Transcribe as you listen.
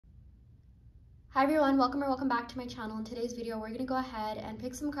Hi everyone, welcome or welcome back to my channel. In today's video, we're going to go ahead and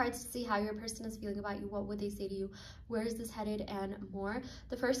pick some cards to see how your person is feeling about you, what would they say to you, where is this headed, and more.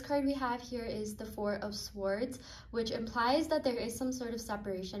 The first card we have here is the Four of Swords, which implies that there is some sort of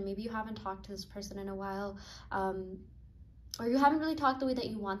separation. Maybe you haven't talked to this person in a while, or you haven't really talked the way that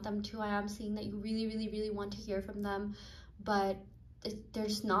you want them to. I am seeing that you really want to hear from them, but they're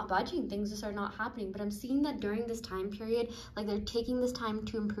just not budging. Things just are not happening. But I'm seeing that during this time period, like they're taking this time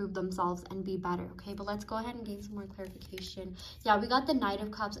to improve themselves and be better. Okay, but let's go ahead and gain some more clarification. Yeah, we got the Knight of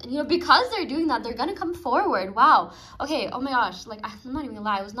Cups, and because they're doing that, they're gonna come forward. Wow. Okay, oh my gosh, like I'm not even gonna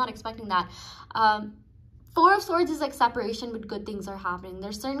lie, I was not expecting that. Four of Swords is like separation, but good things are happening.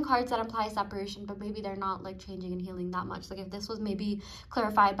 There's certain cards that imply separation, but maybe they're not like changing and healing that much. Like if this was maybe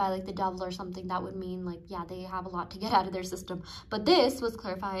clarified by like the Devil or something, that would mean like, yeah, they have a lot to get out of their system. But this was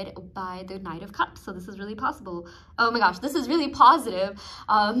clarified by the Knight of Cups. So this is really possible. Oh my gosh, this is really positive.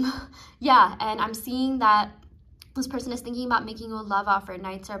 Yeah, and I'm seeing that this person is thinking about making you a love offer.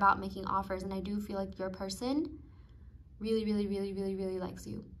 Knights are about making offers, and I do feel like your person really likes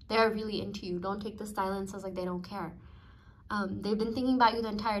you. They're really into you. Don't take this silence as like they don't care. They've been thinking about you the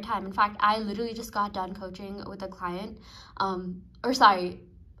entire time. In fact, I literally just got done coaching with a client. I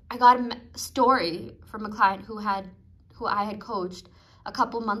got a story from a client who I had coached a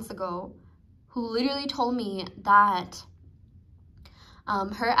couple months ago, who literally told me that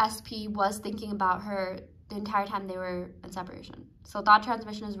her SP was thinking about her the entire time they were in separation. So thought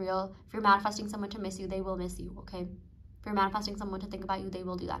transmission is real. If you're manifesting someone to miss you, they will miss you, okay? If you're manifesting someone to think about you, they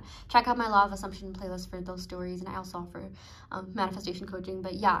will do that. Check out my Law of Assumption playlist for those stories, and I also offer manifestation coaching.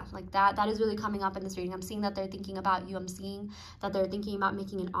 But yeah, like that is really coming up in this reading. I'm seeing that they're thinking about you. I'm seeing that they're thinking about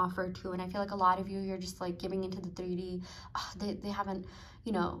making an offer too. And I feel like a lot of you're just like giving into the 3D. They haven't,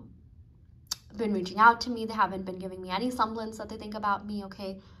 been reaching out to me. They haven't been giving me any semblance that they think about me,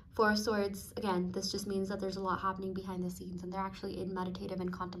 okay? Four of Swords, again, this just means that there's a lot happening behind the scenes, and they're actually in meditative and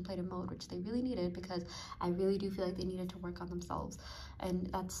contemplative mode, which they really needed, because I really do feel like they needed to work on themselves, and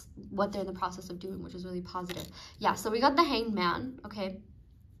that's what they're in the process of doing, which is really positive. Yeah, so we got the Hanged Man, okay?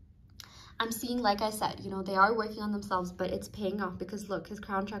 I'm seeing, like I said, they are working on themselves, but it's paying off, because look, his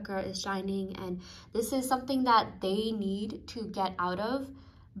crown chakra is shining, and this is something that they need to get out of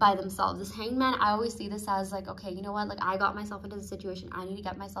by themselves. This Hanged Man, I always see this as like, okay, you know what, like I got myself into the situation, I need to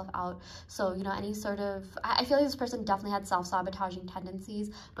get myself out. So any sort of, I feel like this person definitely had self-sabotaging tendencies,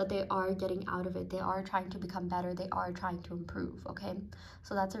 but they are getting out of it. They are trying to become better. They are trying to improve, okay?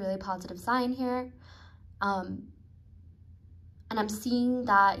 So that's a really positive sign here. And I'm seeing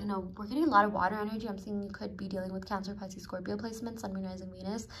that, we're getting a lot of water energy. I'm seeing you could be dealing with Cancer, Pisces, Scorpio placements, Sun, Moon, Rising,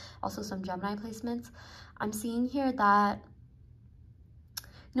 Venus, also some Gemini placements. I'm seeing here that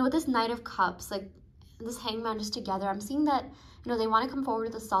with this Knight of Cups, like this Hanged Man just together, I'm seeing that, they want to come forward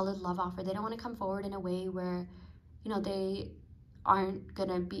with a solid love offer. They don't want to come forward in a way where, they aren't going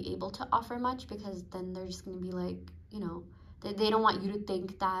to be able to offer much, because then they're just going to be like, they don't want you to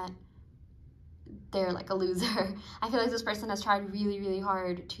think that they're like a loser. I feel like this person has tried really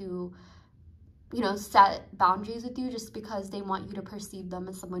hard to, set boundaries with you, just because they want you to perceive them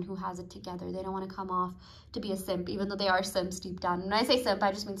as someone who has it together. They don't want to come off to be a simp, even though they are simps deep down. When I say simp,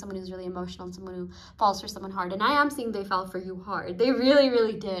 I just mean someone who's really emotional and someone who falls for someone hard. And I am seeing they fell for you hard. They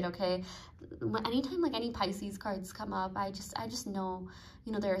really did, okay? Anytime like any Pisces cards come up, I just know,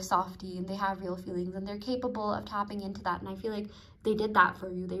 they're a softie and they have real feelings and they're capable of tapping into that. And I feel like they did that for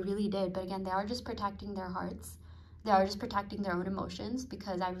you. They really did. But again, they are just protecting their hearts. They are just protecting their own emotions,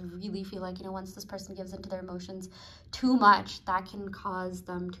 because I really feel like, once this person gives into their emotions too much, that can cause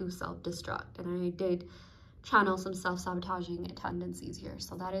them to self-destruct. And I did channel some self-sabotaging tendencies here.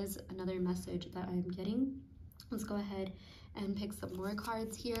 So that is another message that I'm getting. Let's go ahead and pick some more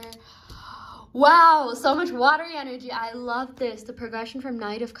cards here. Wow, so much watery energy. I love this. The progression from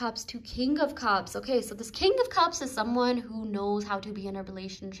Knight of Cups to King of Cups. Okay, so this King of Cups is someone who knows how to be in a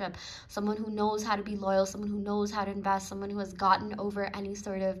relationship, someone who knows how to be loyal, someone who knows how to invest, someone who has gotten over any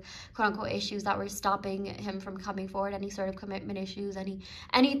sort of quote-unquote issues that were stopping him from coming forward, any sort of commitment issues,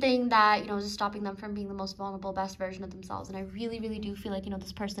 anything that, was just stopping them from being the most vulnerable, best version of themselves. And I really do feel like,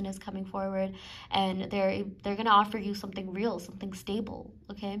 this person is coming forward, and they're going to offer you something real, something stable,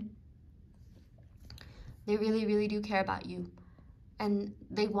 okay? They really do care about you, and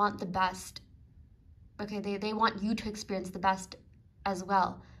they want the best, okay? They want you to experience the best as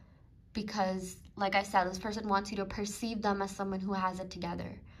well, because, like I said, this person wants you to perceive them as someone who has it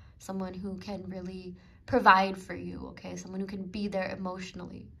together, someone who can really provide for you, okay? Someone who can be there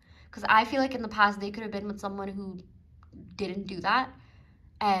emotionally, because I feel like in the past they could have been with someone who didn't do that,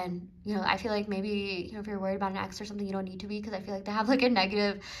 And, you know, I feel like maybe, you know, if you're worried about an ex or something, you don't need to be, because I feel like they have like a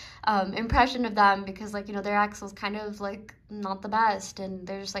negative impression of them, because like, you know, their ex was kind of like not the best, and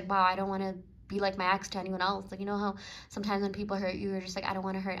they're just like, wow, I don't want to be like my ex to anyone else. Like, you know how sometimes when people hurt you, you're just like, I don't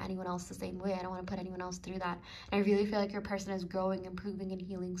want to hurt anyone else the same way. I don't want to put anyone else through that. And I really feel like your person is growing, improving, and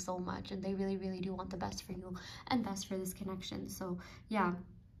healing so much, and they really, really do want the best for you and best for this connection. So yeah,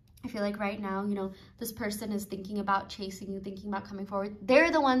 I feel like right now, you know, this person is thinking about chasing you, thinking about coming forward. They're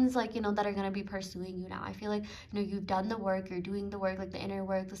the ones, like, you know, that are going to be pursuing you now. I feel like, you know, you've done the work, you're doing the work, like the inner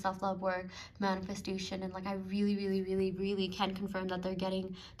work, the self-love work, manifestation. And like, I really, really, really, really can confirm that they're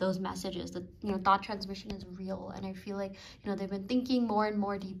getting those messages, that, you know, thought transmission is real. And I feel like, you know, they've been thinking more and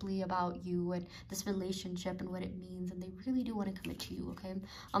more deeply about you and this relationship and what it means. And they really do want to commit to you, okay?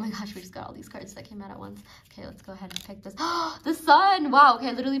 Oh my gosh, we just got all these cards that came out at once. Okay, let's go ahead and pick this. The sun! Wow, okay,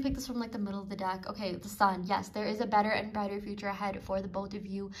 I literally picked this from like the middle of the deck. Okay, the sun. Yes, there is a better and brighter future ahead for the both of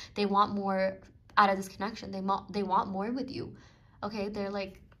you. They want more out of this connection. They want more with you. Okay, they're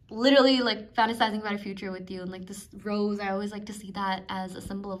like literally like fantasizing about a future with you. And like this rose, I always like to see that as a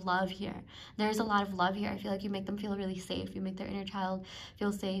symbol of love here. There's a lot of love here. I feel like you make them feel really safe. You make their inner child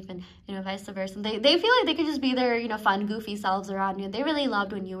feel safe, and, you know, vice versa. And they feel like they could just be their, you know, fun, goofy selves around you. And they really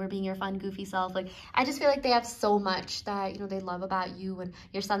loved when you were being your fun, goofy self. Like, I just feel like they have so much that, you know, they love about you, and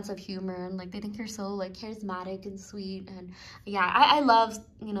your sense of humor, and like they think you're so like charismatic and sweet. And yeah, I love,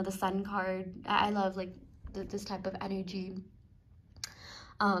 you know, the sun card. I love like this type of energy.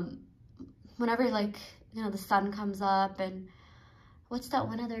 Whenever like, you know, the sun comes up, and what's that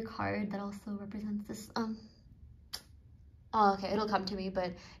one other card that also represents this? Oh, okay, it'll come to me.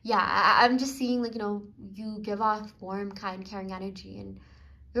 But yeah, I'm just seeing like, you know, you give off warm, kind, caring energy, and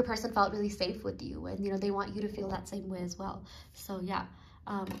your person felt really safe with you, and, you know, they want you to feel that same way as well. So yeah,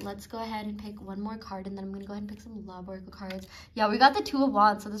 let's go ahead and pick one more card, and then I'm gonna go ahead and pick some love oracle cards. Yeah, we got the Two of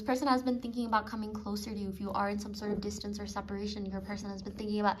Wands. So this person has been thinking about coming closer to you. If you are in some sort of distance or separation, your person has been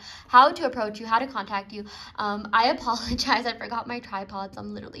thinking about how to approach you, how to contact you. I apologize, I forgot my tripods.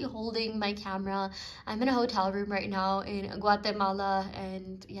 I'm literally holding my camera. I'm in a hotel room right now in Guatemala,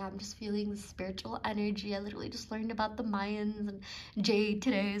 and yeah, I'm just feeling the spiritual energy. I literally just learned about the Mayans and jade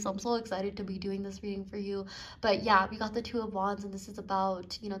today, so I'm so excited to be doing this reading for you. But yeah, we got the Two of Wands, and this is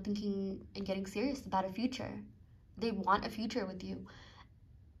about, you know, thinking and getting serious about a future. They want a future with you,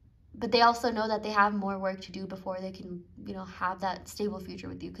 but they also know that they have more work to do before they can, you know, have that stable future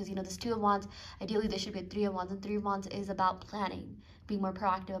with you. Because, you know, this Two of Wands, ideally there should be a Three of Wands, and Three of Wands is about planning, being more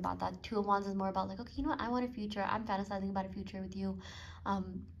proactive about that. Two of Wands is more about like, okay, you know what, I want a future. I'm fantasizing about a future with you.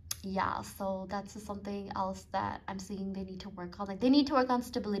 Yeah, so that's just something else that I'm seeing they need to work on. Like, they need to work on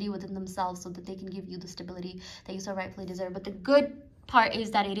stability within themselves so that they can give you the stability that you so rightfully deserve. But the good part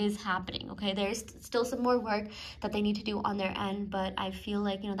is that it is happening, okay? There's still some more work that they need to do on their end, but I feel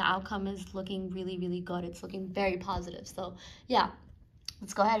like, you know, the outcome is looking really, really good. It's looking very positive. So yeah,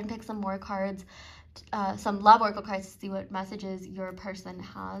 let's go ahead and pick some more cards. Some love oracle cards to see what messages your person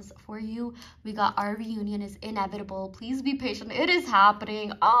has for you. We got, our reunion is inevitable. Please be patient. It is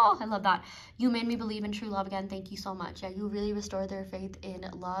happening. Oh, I love that. You made me believe in true love again. Thank you so much. Yeah, you really restored their faith in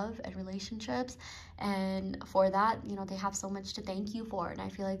love and relationships. And for that, you know, they have so much to thank you for. And I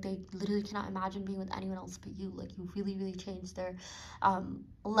feel like they literally cannot imagine being with anyone else but you. Like, you really, really changed their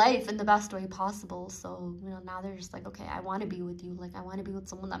life in the best way possible. So, you know, now they're just like, okay, I want to be with you. Like, I want to be with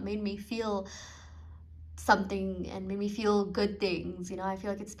someone that made me feel something and made me feel good things. You know, I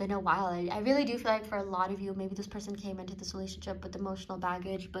feel like it's been a while. I really do feel like for a lot of you, maybe this person came into this relationship with emotional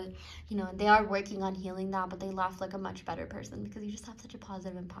baggage, but, you know, they are working on healing that, but they left like a much better person, because you just have such a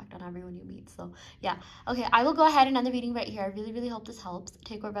positive impact on everyone you meet. So yeah, okay, I will go ahead and end the reading right here. I really, really hope this helps.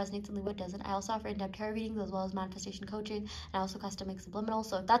 Take what resonates and leave what doesn't. I also offer in-depth tarot readings as well as manifestation coaching, and I also custom make subliminals.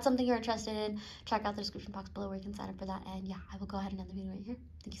 So if that's something you're interested in, check out the description box below where you can sign up for that. And yeah, I will go ahead and end the reading right here.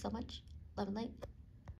 Thank you so much. Love and light.